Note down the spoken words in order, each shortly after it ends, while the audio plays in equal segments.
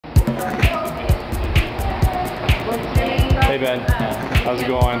Hey Ben, how's it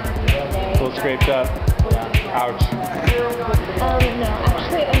going? A little scraped up. Ouch. No,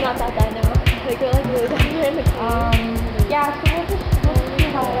 actually I'm not that bad now. Like we're like really down here in the car. Yeah, so we'll see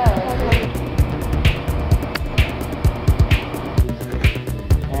how it goes.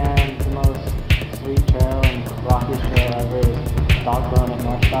 And the most sweet trail and rockiest trail ever is Dog Bone at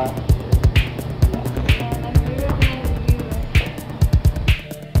NorCal.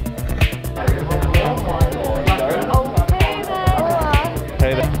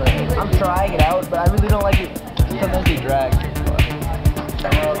 I'm trying it out, but I really don't like it. Sometimes they drag.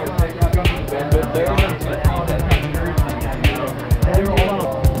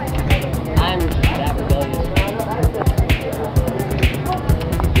 I'm just that rebellious.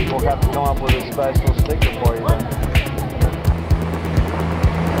 We'll have to come up with a special sticker for you then.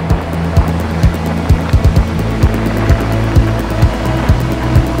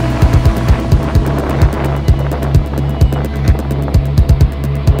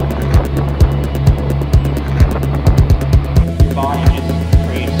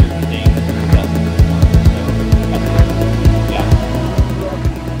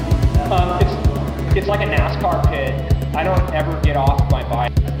 It's like a NASCAR pit. I don't ever get off my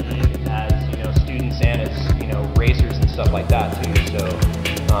bike as students and as racers and stuff like that too. So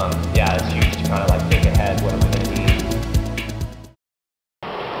yeah, it's huge to kind of like think ahead what I'm going to need.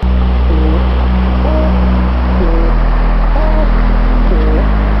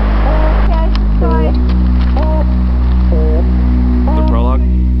 The prologue?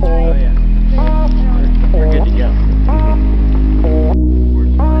 Oh yeah. We're good to go.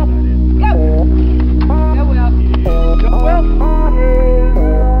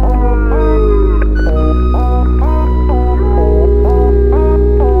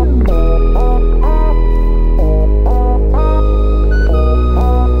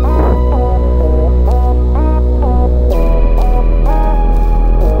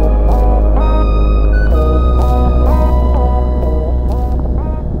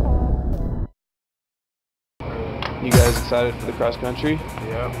 You guys excited for the cross country?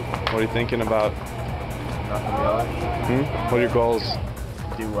 Yeah. What are you thinking about? Nothing really. What are your goals?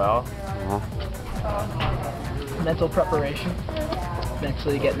 Do well. Mental preparation.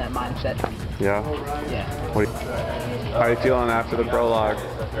 Eventually getting that mindset. Yeah. Yeah. How are you feeling after the prologue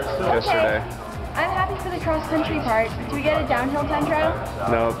yesterday? I'm happy for the cross country part. Do we get a downhill time trial?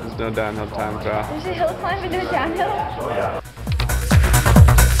 No, there's no downhill time trial. There's a hill climb and no downhill?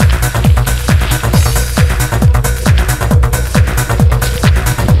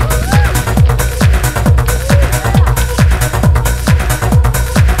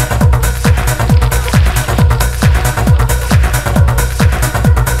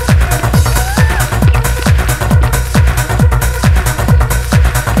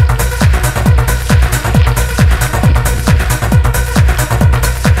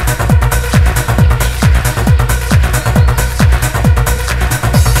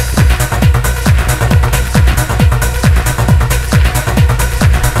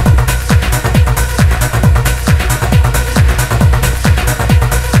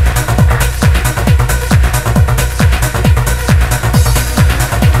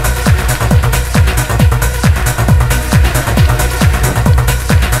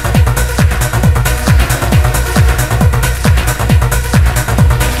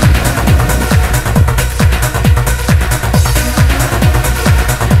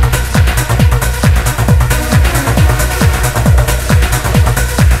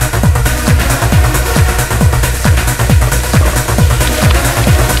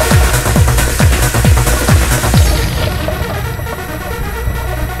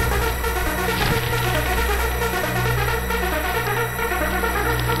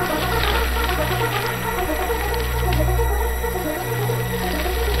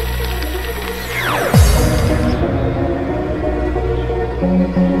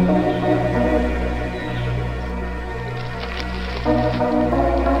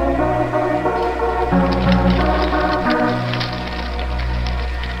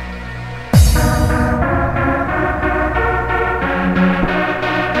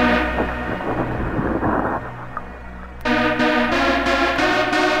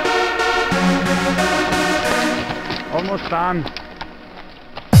 Almost done.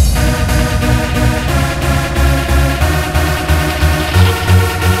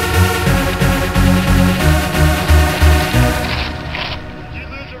 Did you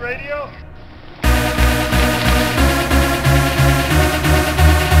lose the radio?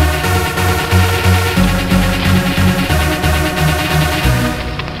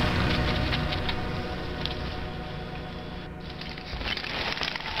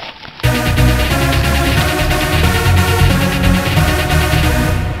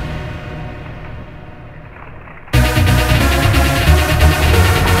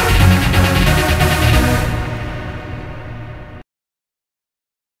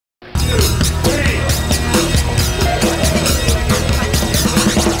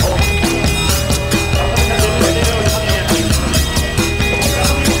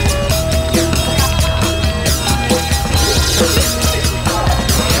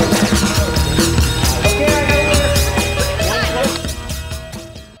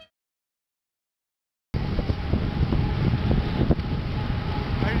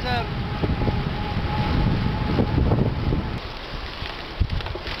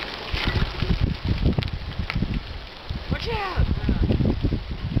 Watch out!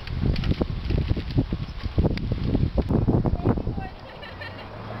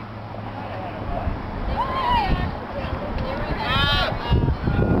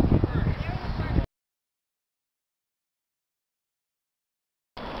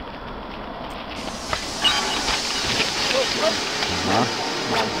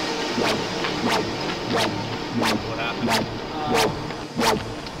 What happened?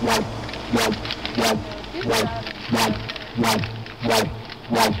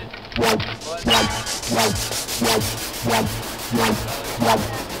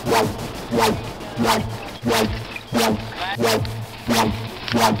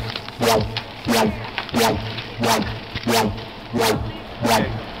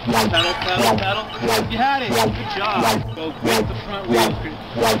 Pedal. You had it. Good job. Go with the front wheel.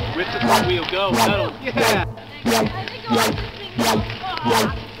 With the front wheel. Go. Pedal. Yeah.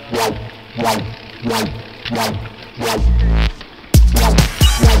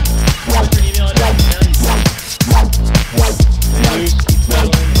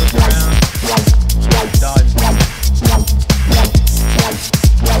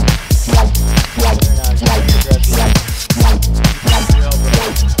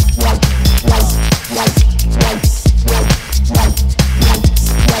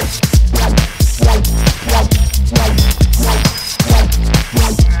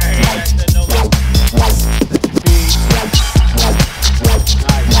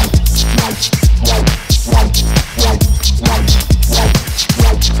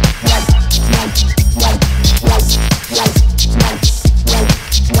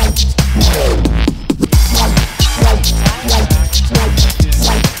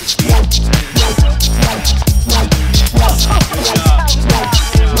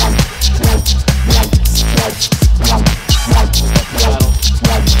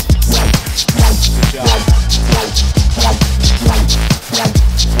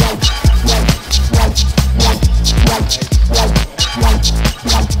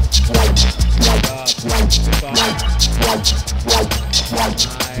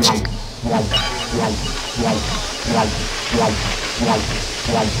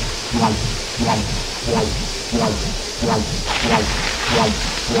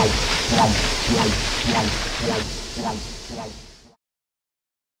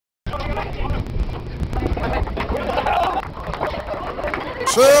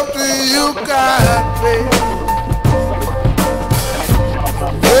 Something you got, baby.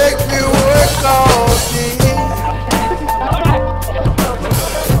 Make me work all day.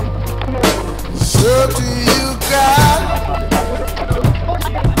 Something you got.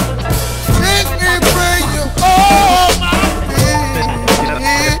 Make me bring you home, baby.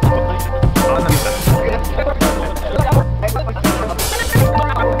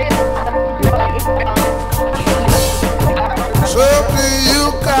 Something you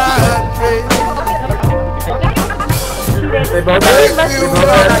got, baby. They both had matches.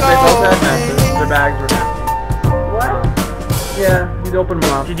 Their bags were empty. What? Yeah, you'd open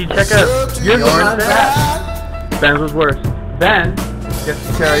them up. Did you check out yours? Ben's was worse. Ben gets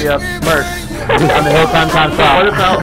to carry up merch on the Hilltime Con What about